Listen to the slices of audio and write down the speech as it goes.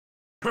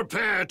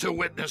Prepare to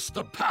witness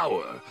the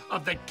power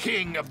of the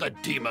King of the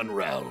Demon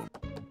Realm.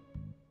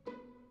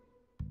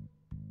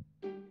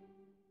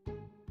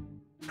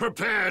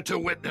 Prepare to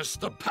witness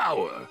the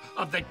power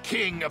of the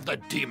King of the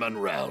Demon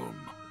Realm.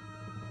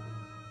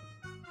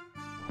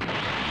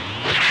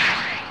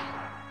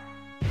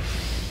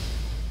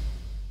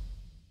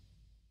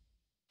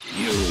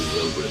 You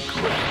will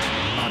regret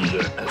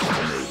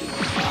underestimating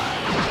my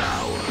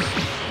power.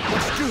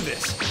 Let's do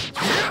this.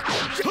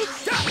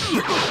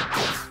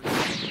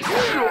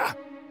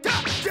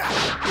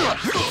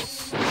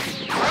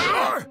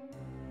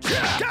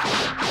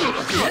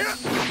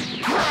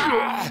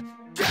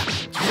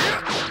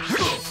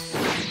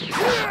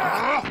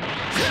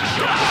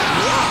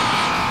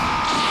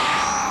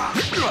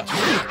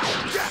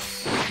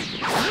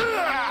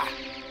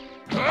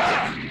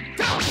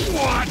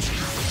 What?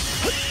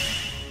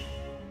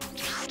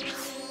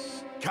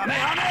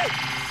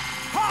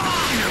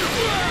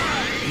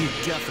 You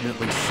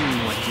definitely seem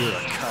like you're a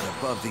cut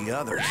above the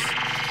others.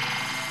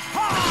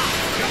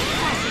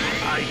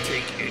 I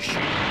take issue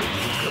with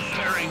you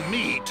comparing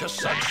me to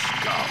such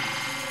scum.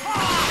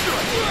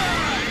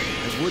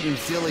 I wouldn't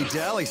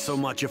dilly-dally so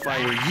much if I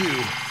were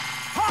you.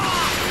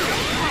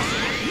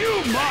 You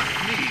mock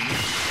me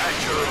at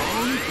your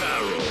own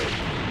peril.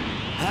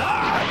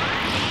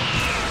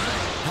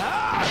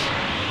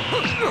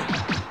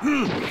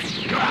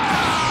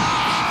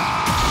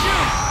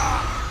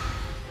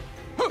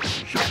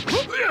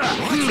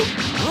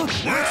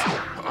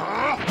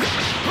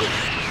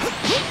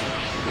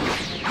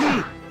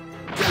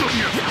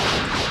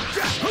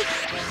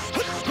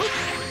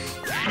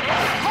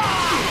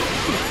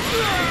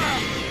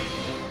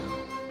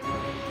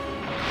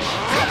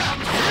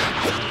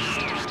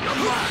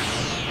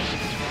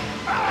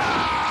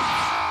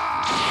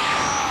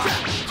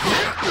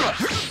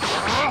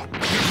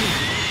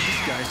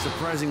 This guy's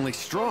surprisingly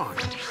strong.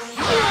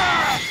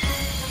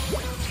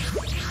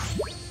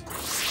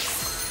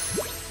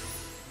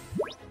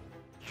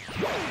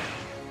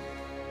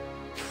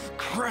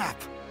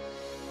 Crap!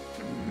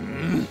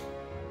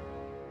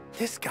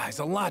 This guy's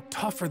a lot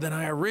tougher than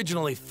I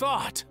originally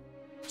thought.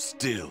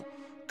 Still,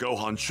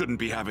 Gohan shouldn't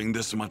be having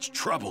this much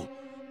trouble.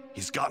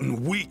 He's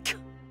gotten weak.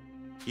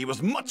 He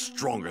was much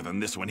stronger than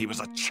this when he was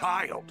a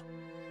child.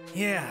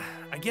 Yeah,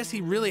 I guess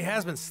he really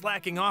has been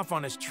slacking off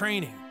on his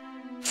training.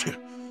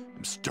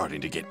 I'm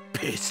starting to get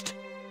pissed.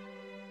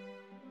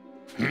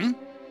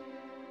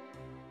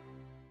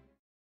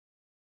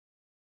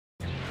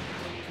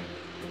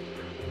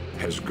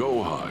 As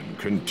Gohan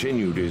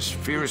continued his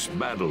fierce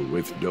battle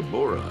with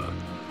Dabura,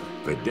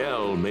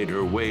 Videl made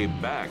her way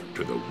back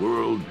to the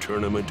World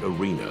Tournament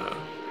arena.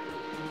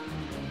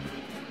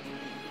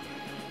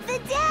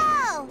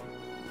 Videl!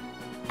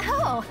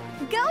 Oh,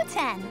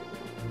 Goten!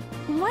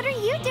 What are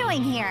you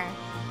doing here?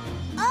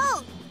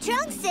 Oh,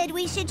 Trunks said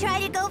we should try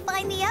to go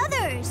find the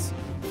others.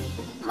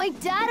 My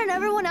dad and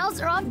everyone else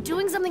are off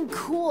doing something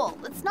cool.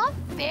 It's not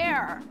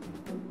fair.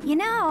 You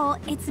know,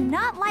 it's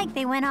not like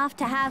they went off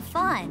to have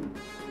fun.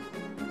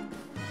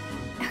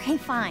 Okay,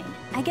 fine.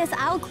 I guess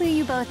I'll clue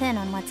you both in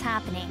on what's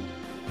happening.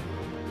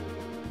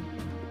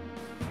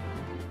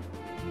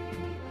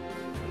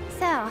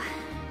 So,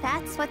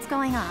 that's what's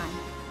going on.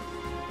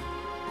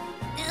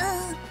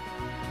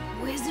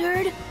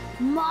 Wizard?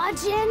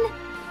 Majin?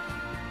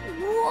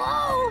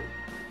 Whoa!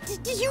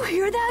 Did you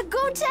hear that,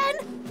 Goten?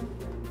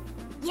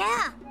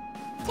 Yeah,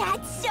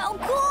 that's so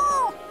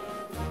cool!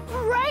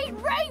 Right?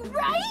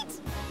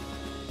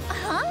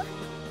 Huh?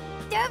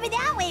 They're over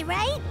that way,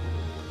 right?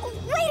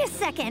 Wait a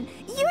second!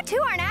 You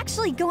two aren't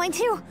actually going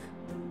to...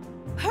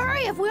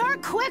 Hurry, if we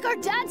aren't quick, our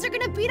dads are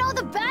gonna beat all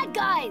the bad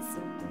guys!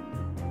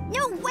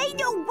 No way!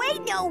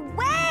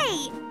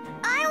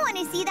 I want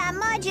to see that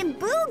Majin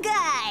Buu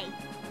guy!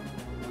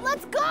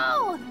 Let's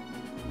go!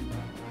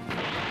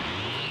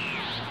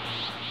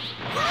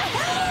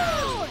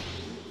 Woohoo!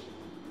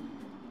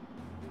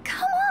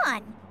 Come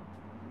on!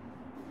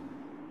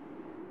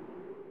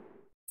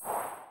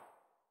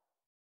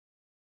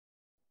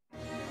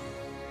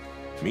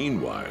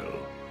 Meanwhile,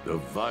 the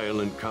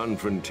violent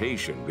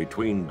confrontation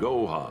between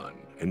Gohan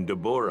and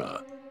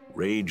Dabura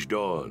raged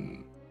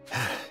on.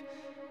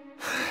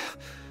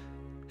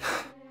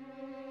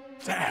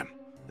 Damn,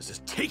 this is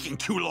taking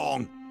too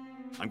long.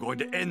 I'm going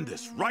to end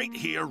this right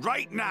here,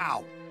 right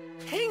now.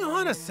 Hang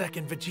on a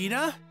second,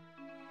 Vegeta.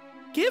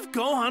 Give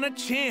Gohan a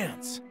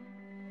chance.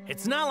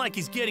 It's not like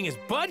he's getting his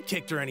butt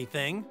kicked or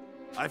anything.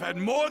 I've had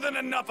more than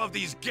enough of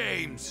these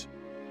games.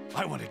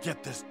 I want to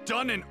get this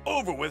done and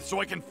over with so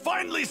I can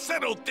finally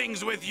settle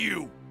things with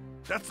you.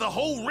 That's the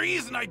whole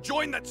reason I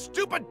joined that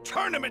stupid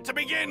tournament to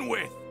begin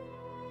with.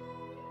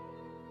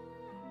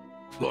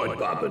 Lord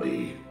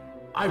Babidi,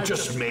 I've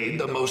just made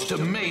the most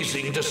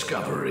amazing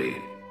discovery.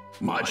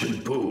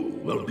 Majin Buu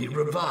will be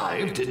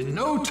revived in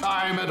no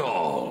time at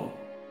all.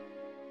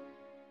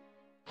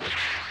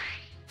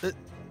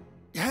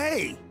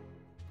 Hey!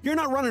 You're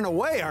not running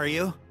away, are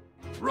you?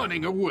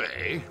 Running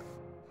away?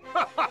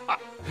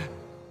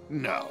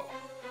 No,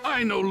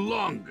 I no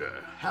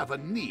longer have a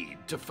need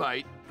to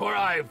fight for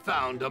I've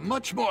found a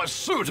much more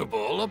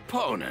suitable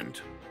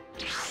opponent.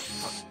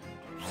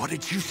 What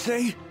did you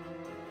say?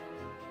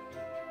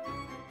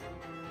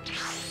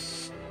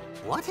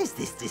 What is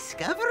this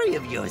discovery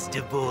of yours,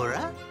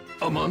 Dabura?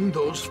 Among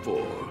those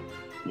four,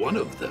 one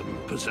of them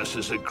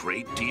possesses a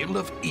great deal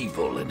of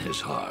evil in his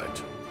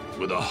heart.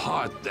 With a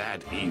heart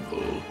that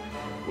evil,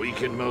 we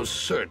can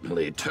most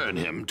certainly turn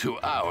him to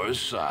our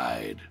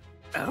side.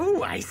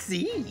 Oh, I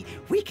see.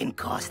 We can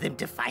cause them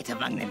to fight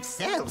among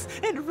themselves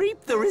and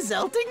reap the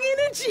resulting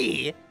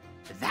energy.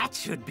 That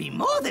should be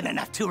more than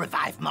enough to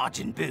revive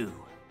Majin Buu.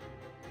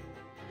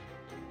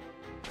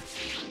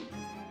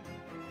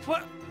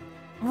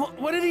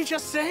 What did he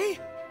just say?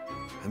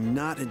 I'm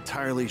not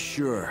entirely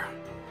sure.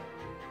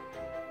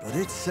 But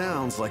it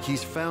sounds like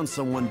he's found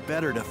someone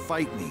better to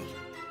fight me.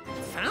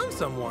 Found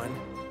someone?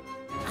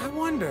 I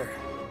wonder.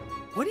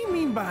 What do you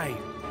mean by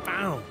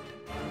found?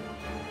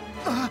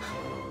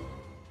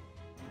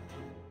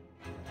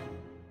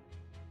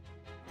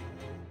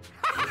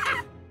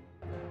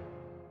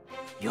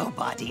 Your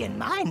body and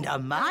mind are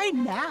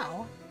mine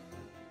now.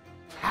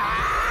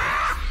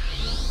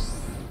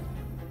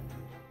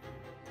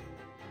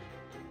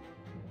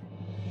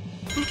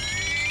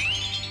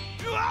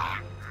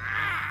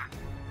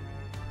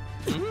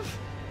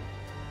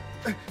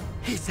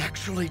 He's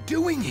actually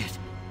doing it!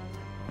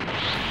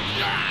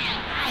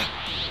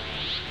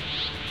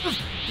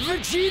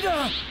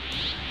 Vegeta!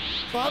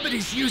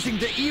 Bobity's using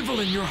the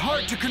evil in your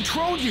heart to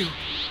control you.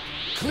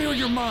 Clear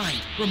your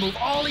mind. Remove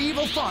all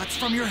evil thoughts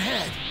from your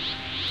head.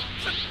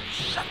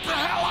 Shut the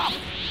hell up!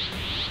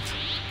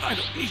 I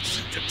don't need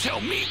you to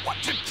tell me what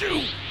to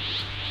do!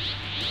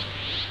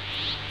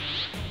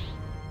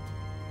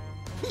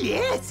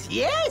 Yes,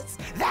 yes!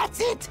 That's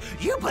it!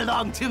 You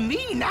belong to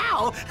me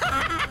now!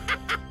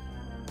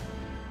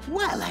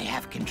 While I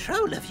have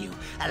control of you,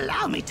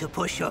 allow me to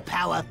push your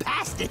power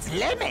past its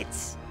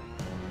limits!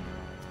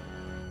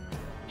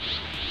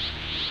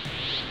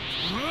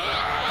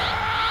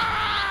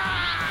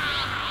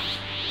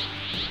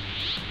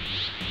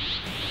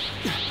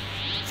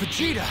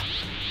 Vegeta!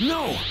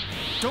 No!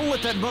 Don't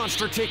let that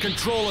monster take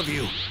control of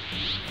you!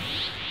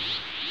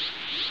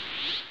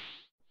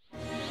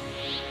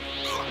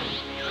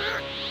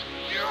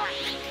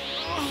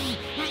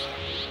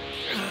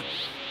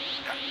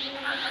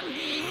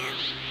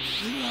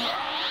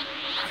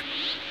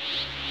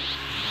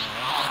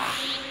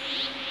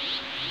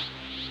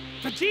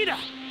 Vegeta!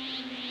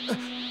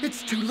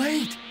 It's too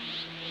late!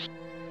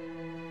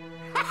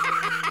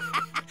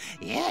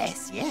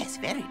 Yes, yes,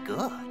 very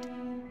good.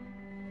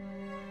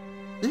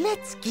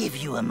 Let's give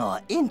you a more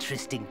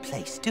interesting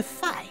place to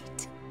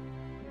fight.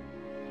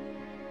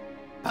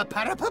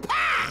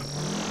 Pa-pa-ra-pa-pa!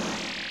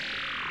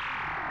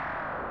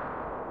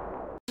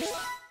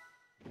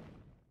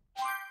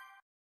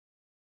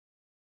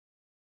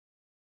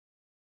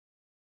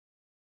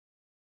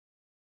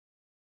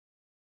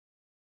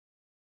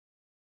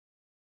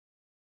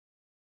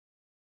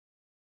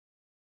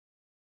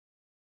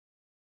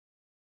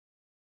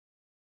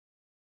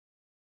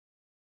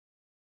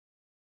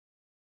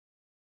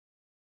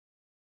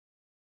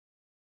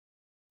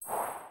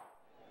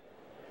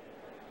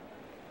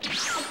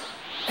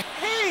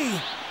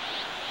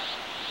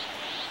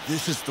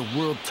 This is the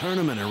World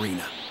Tournament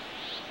Arena.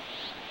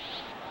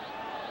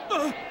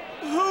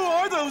 Who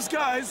are those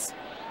guys?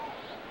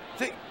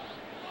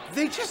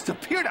 They just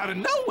appeared out of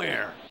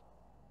nowhere.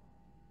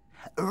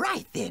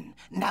 Right then.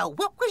 Now,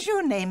 what was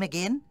your name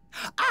again?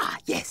 Ah,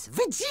 yes,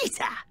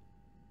 Vegeta.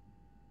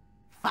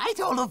 Fight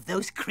all of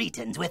those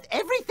cretins with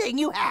everything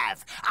you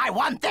have. I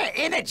want their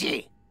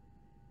energy.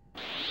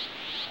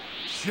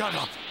 Shut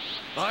up!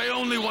 I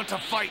only want to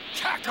fight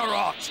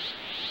Kakarot!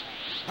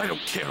 I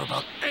don't care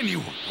about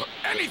anyone or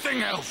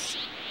anything else!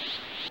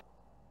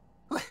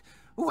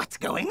 What's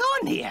going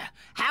on here?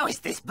 How is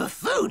this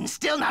buffoon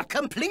still not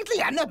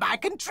completely under my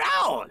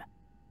control?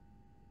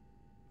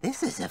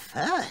 This is a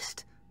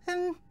first.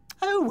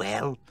 Oh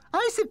well,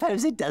 I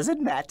suppose it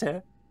doesn't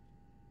matter.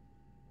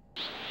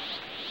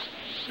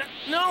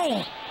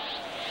 No!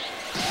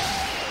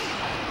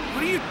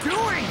 What are you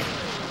doing?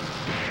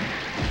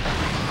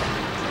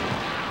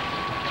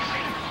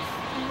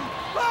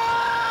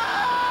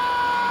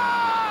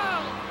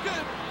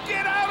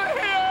 Get out of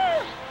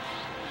here!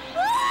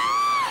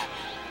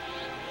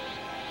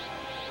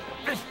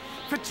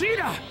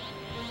 Vegeta!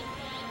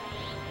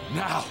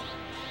 Now,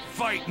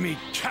 fight me,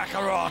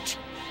 Kakarot!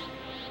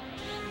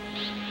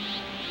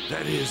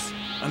 That is,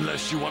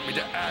 unless you want me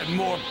to add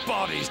more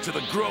bodies to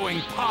the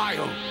growing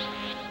pile.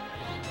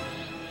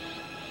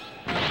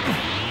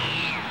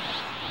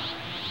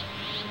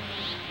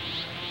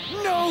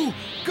 No!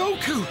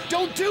 Goku,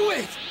 don't do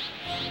it!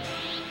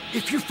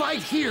 If you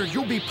fight here,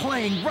 you'll be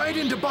playing right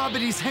into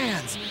Bobity's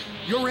hands.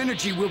 Your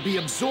energy will be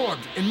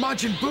absorbed, and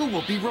Majin Buu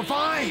will be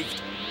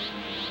revived.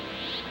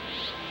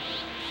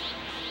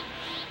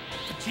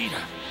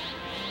 Vegeta,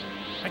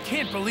 I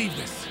can't believe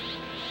this.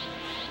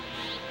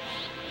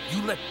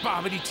 You let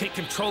Babidi take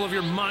control of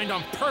your mind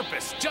on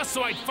purpose, just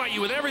so I'd fight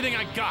you with everything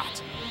I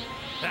got.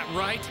 That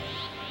right?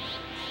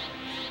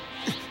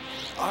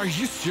 Are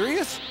you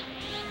serious?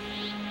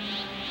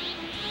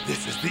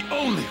 This is the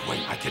only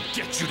way I could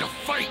get you to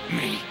fight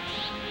me!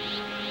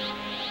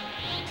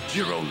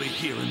 You're only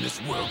here in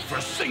this world for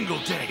a single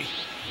day.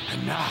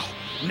 And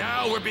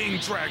now we're being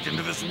dragged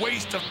into this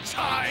waste of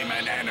time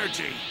and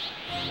energy.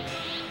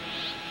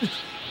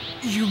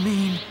 You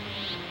mean...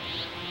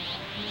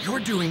 you're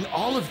doing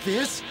all of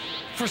this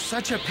for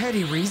such a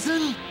petty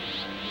reason?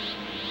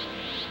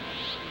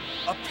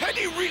 A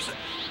petty reason?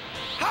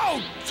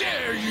 How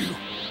dare you!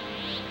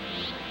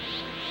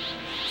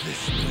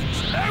 This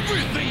means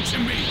everything to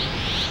me!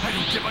 I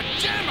don't give a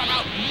damn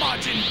about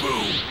Majin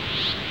Buu!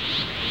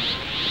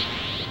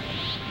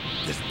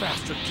 This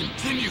bastard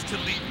continues to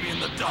leave me in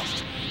the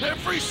dust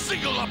every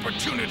single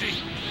opportunity!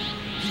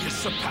 He has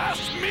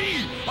surpassed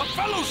me, a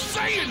fellow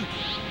Saiyan!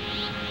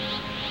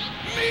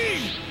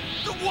 Me!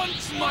 The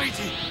once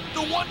mighty,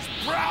 the once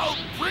proud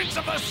Prince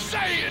of the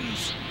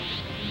Saiyans!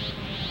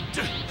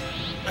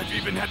 I've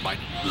even had my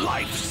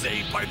life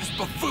saved by this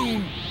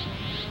buffoon!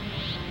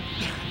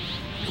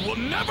 You will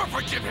never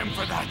forgive him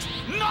for that!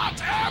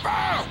 Not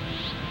ever!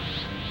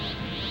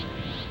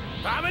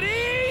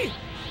 Babidi!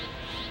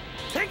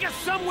 Take us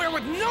somewhere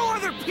with no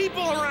other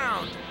people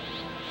around!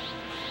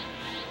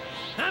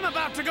 I'm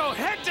about to go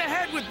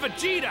head-to-head with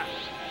Vegeta!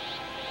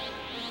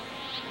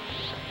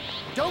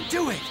 Don't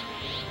do it!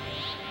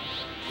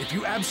 If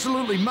you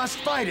absolutely must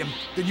fight him,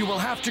 then you will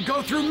have to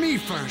go through me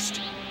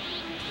first.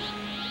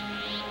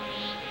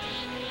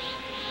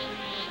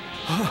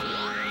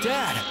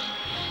 Dad!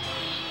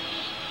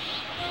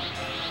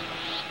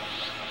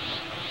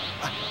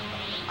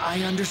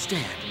 I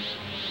understand.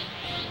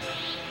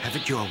 Have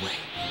it your way.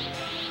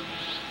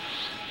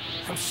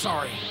 I'm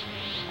sorry.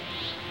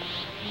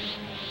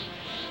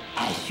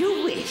 As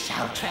you wish,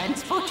 I'll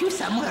transport you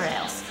somewhere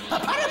else.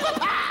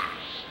 Pa-pa-da-pa-pa!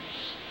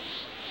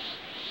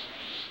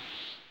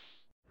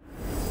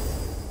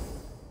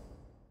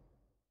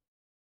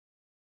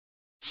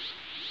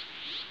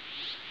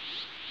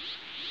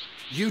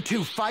 You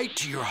two fight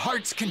to your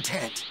heart's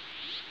content.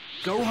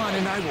 Gohan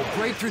and I will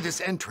break through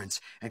this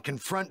entrance and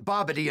confront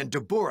Babidi and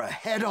Dabura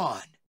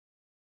head-on.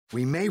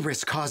 We may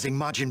risk causing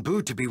Majin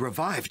Buu to be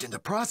revived in the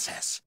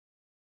process.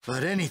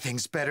 But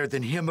anything's better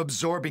than him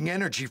absorbing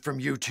energy from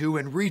you two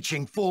and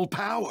reaching full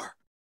power.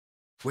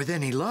 With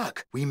any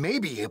luck, we may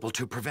be able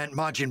to prevent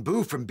Majin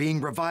Buu from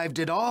being revived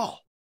at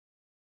all.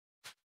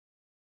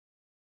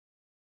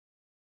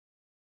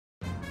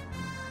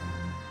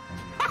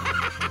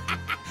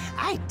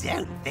 I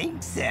don't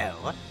think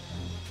so.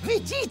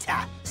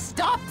 Vegeta,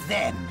 stop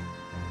them!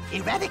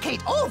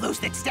 Eradicate all those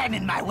that stand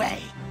in my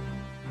way!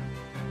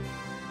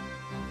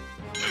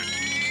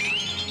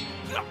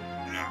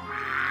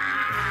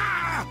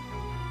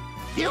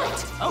 Do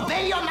it!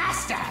 Obey your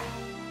master!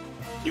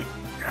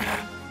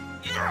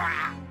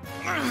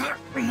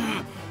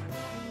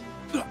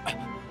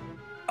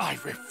 I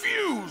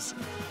refuse!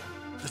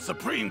 The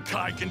Supreme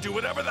Kai can do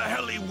whatever the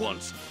hell he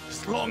wants,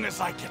 as long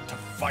as I get to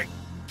fight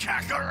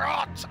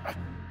Kakarot!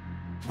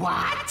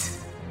 What?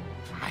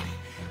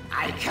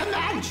 I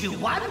command you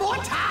one more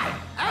time!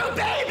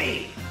 Obey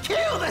me!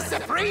 Kill the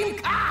Supreme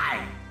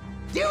Kai!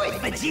 Do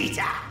it,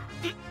 Vegeta!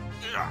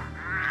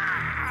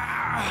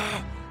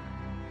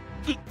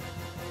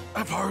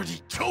 I've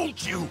already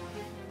told you!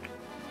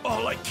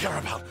 All I care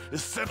about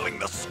is settling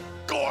the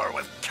score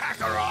with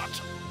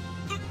Kakarot!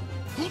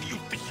 Who do you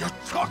think you're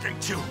talking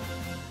to?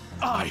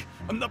 I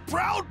am the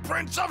proud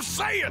Prince of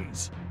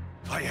Saiyans!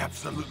 I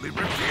absolutely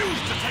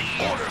refuse to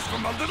take orders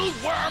from a little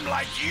worm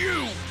like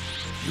you!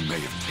 You may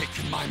have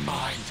taken my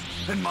mind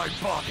and my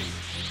body,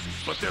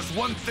 but there's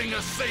one thing a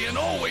Saiyan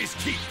always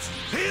keeps,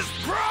 his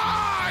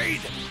pride!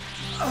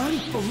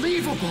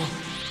 Unbelievable!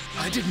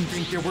 I didn't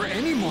think there were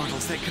any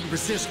mortals that could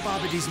resist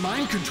Babidi's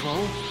mind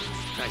control.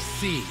 I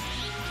see.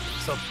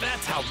 So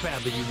that's how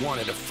badly you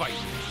wanted to fight me.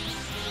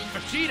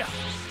 Vegeta!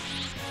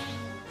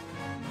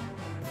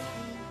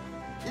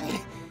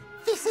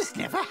 This has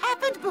never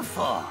happened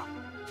before.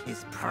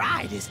 His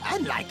pride is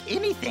unlike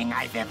anything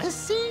I've ever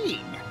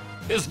seen.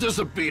 His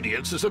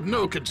disobedience is of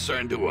no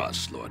concern to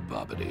us, Lord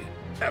Babidi.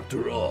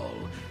 After all,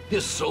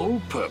 his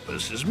sole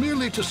purpose is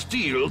merely to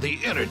steal the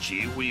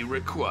energy we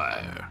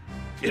require.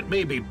 It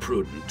may be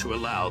prudent to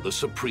allow the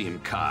Supreme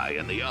Kai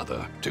and the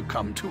other to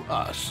come to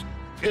us.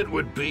 It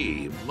would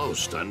be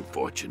most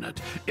unfortunate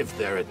if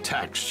their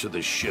attacks to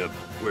the ship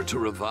were to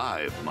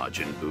revive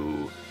Majin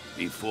Buu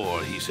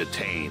before he's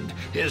attained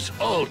his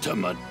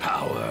ultimate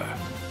power.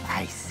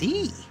 I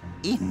see.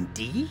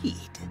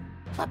 Indeed.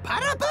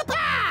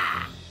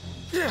 Pa-pa-da-pa-pa!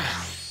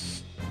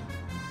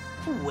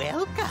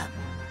 Welcome.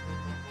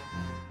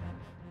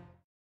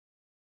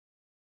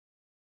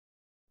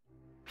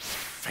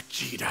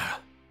 Vegeta.